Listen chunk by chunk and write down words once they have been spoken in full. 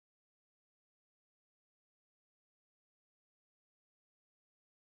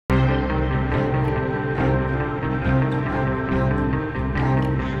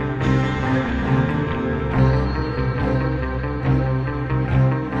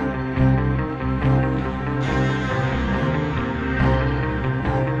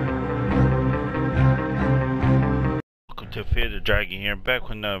Dragon here, back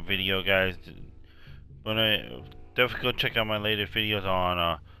with another video, guys. Definitely go check out my latest videos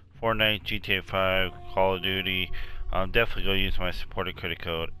on Fortnite, GTA 5, Call of Duty. Definitely go use my supported credit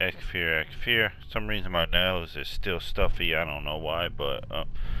code xfearx. Some reason my nails is still stuffy. I don't know why, but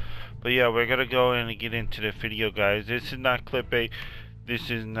yeah, we're gonna go in and get into the video, guys. This is not clickbait.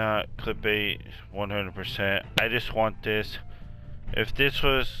 This is not clickbait 100%. I just want this. If this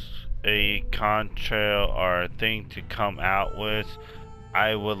was a contrail or a thing to come out with,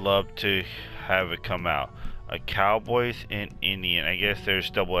 I would love to have it come out. A Cowboys and Indian. I guess there's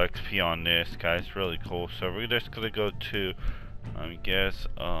double XP on this, guys. Really cool. So we're just gonna go to, I guess,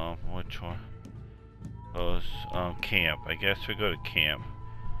 which one? Those, camp. I guess we go to camp.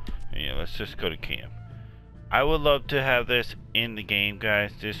 Yeah, let's just go to camp. I would love to have this in the game,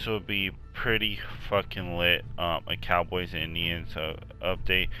 guys. This will be pretty fucking lit. A Cowboys and Indians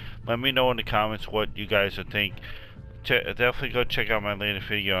update. Let me know in the comments what you guys would think. Definitely go check out my latest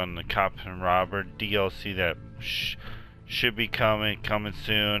video on the Cops and Robber DLC that should be coming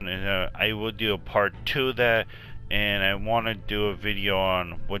soon. And I will do a part 2 of that. And I want to do a video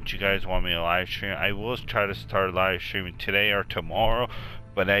on what you guys want me to live stream. I will try to start live streaming today or tomorrow,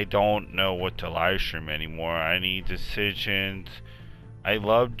 but I don't know what to live stream anymore. I need decisions. I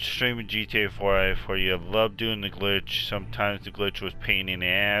loved streaming GTA 4 for you. I love doing the glitch. Sometimes the glitch was pain in the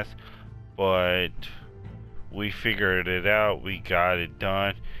ass, but we figured it out. We got it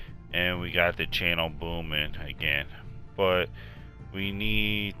done, and we got the channel booming again. But we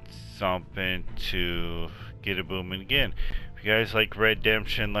need something to get it booming again. If you guys like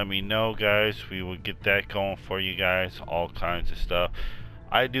Redemption, let me know, guys. We will get that going for you guys. All kinds of stuff.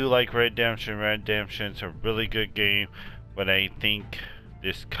 I do like Redemption. Redemption's a really good game, but I think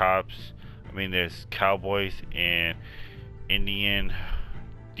this this Cowboys and Indian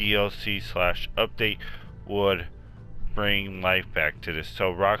DLC / update would bring life back to this.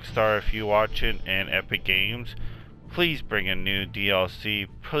 So Rockstar, if you watching, and Epic Games, please bring a new DLC.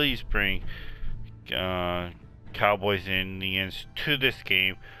 Please bring Cowboys and Indians to this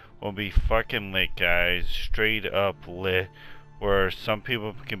game. Will be fucking lit, guys. Straight up lit. Where some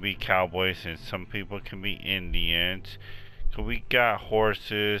people can be Cowboys and some people can be Indians. So we got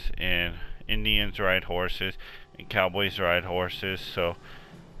horses, and Indians ride horses and Cowboys ride horses. So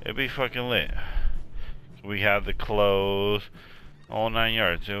it'll be fucking lit. We have the clothes, all 9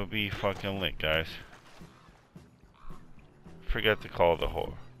 yards. It'll be fucking lit, guys. Forgot to call the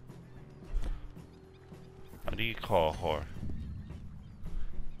whore. How do you call a whore?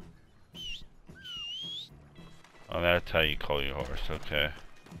 Oh, that's how you call your horse, okay.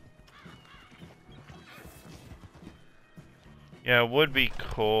 Yeah, it would be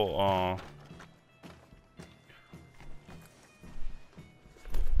cool,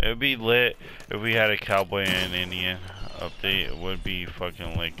 it would be lit if we had a Cowboy and Indian update. It would be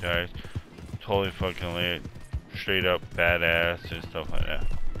fucking lit, guys. Totally fucking lit. Straight up badass and stuff like that.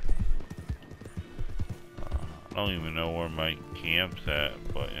 I don't even know where my camp's at,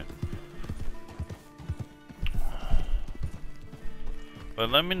 but yeah. But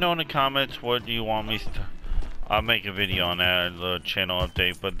let me know in the comments what do you want me to. I'll make a video on that, a little channel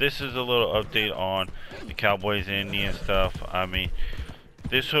update. But this is a little update on the Cowboys and Indian stuff. I mean,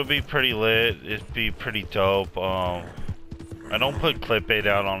 this will be pretty lit. It'd be pretty dope. I don't put clickbait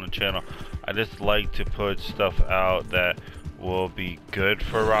out on the channel. I just like to put stuff out that will be good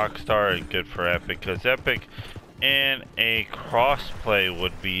for Rockstar and good for Epic. Because Epic and a crossplay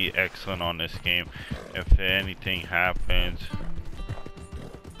would be excellent on this game if anything happens.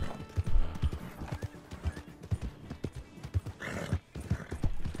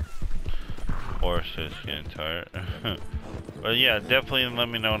 Horses getting tired. But yeah, definitely let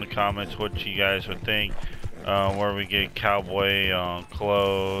me know in the comments what you guys would think. Where we get Cowboy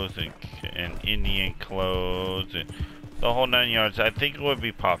clothes and Indian clothes and the whole 9 yards. I think it would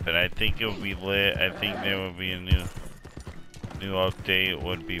be popping. I think it would be lit. I think there would be a new update. It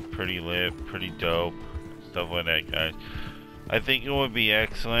would be pretty lit, pretty dope, stuff like that, guys. I think it would be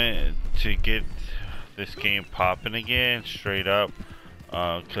excellent to get this game popping again, straight up.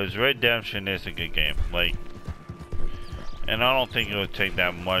 Cause Redemption is a good game, like, and I don't think it would take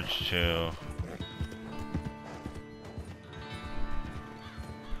that much to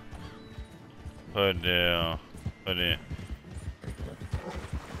put in.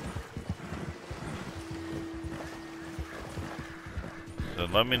 So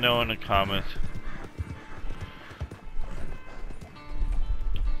let me know in the comments.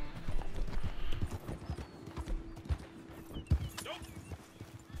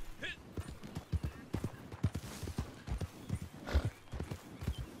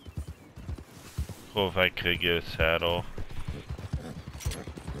 Cool if I could get a saddle.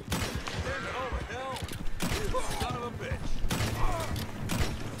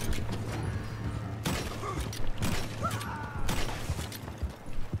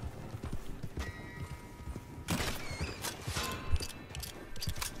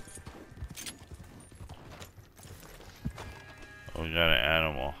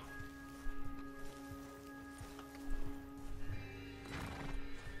 ammo.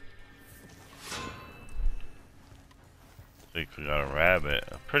 I think we got a rabbit.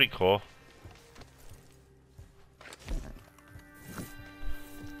 Pretty cool.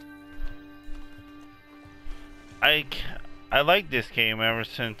 I like this game ever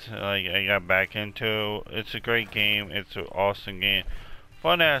since like I got back into it. It's a great game. It's an awesome game.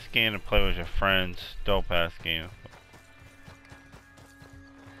 Fun ass game to play with your friends. Dope ass game.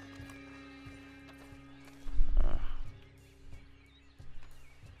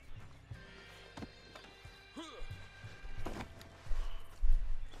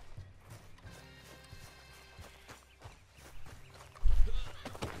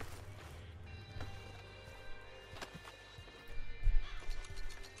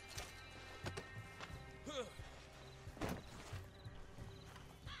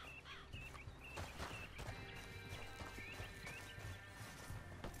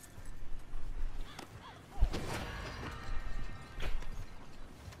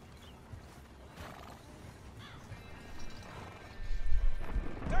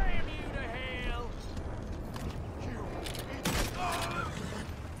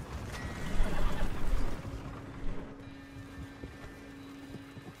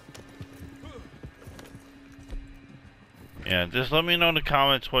 Yeah, just let me know in the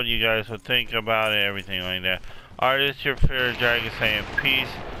comments what you guys would think about it, everything like that. Alright, it's your favorite dragon saying peace.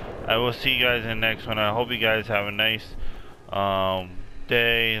 I will see you guys in the next one. I hope you guys have a nice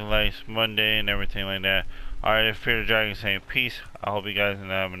day, nice Monday and everything like that. Alright, it's Fear the Dragon saying peace. I hope you guys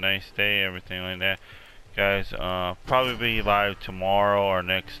have a nice day, everything like that. Guys, probably be live tomorrow or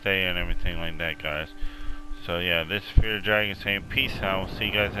next day and everything like that, guys. So yeah, this is Fear the Dragon saying peace, and I will see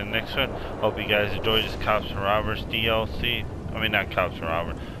you guys in the next one. Hope you guys enjoyed this Cops and Robbers DLC. I mean, not Cops and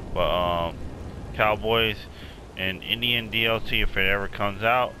Robbers, but Cowboys and Indian DLC if it ever comes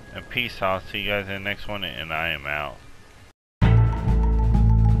out. And peace, I'll see you guys in the next one, and I am out.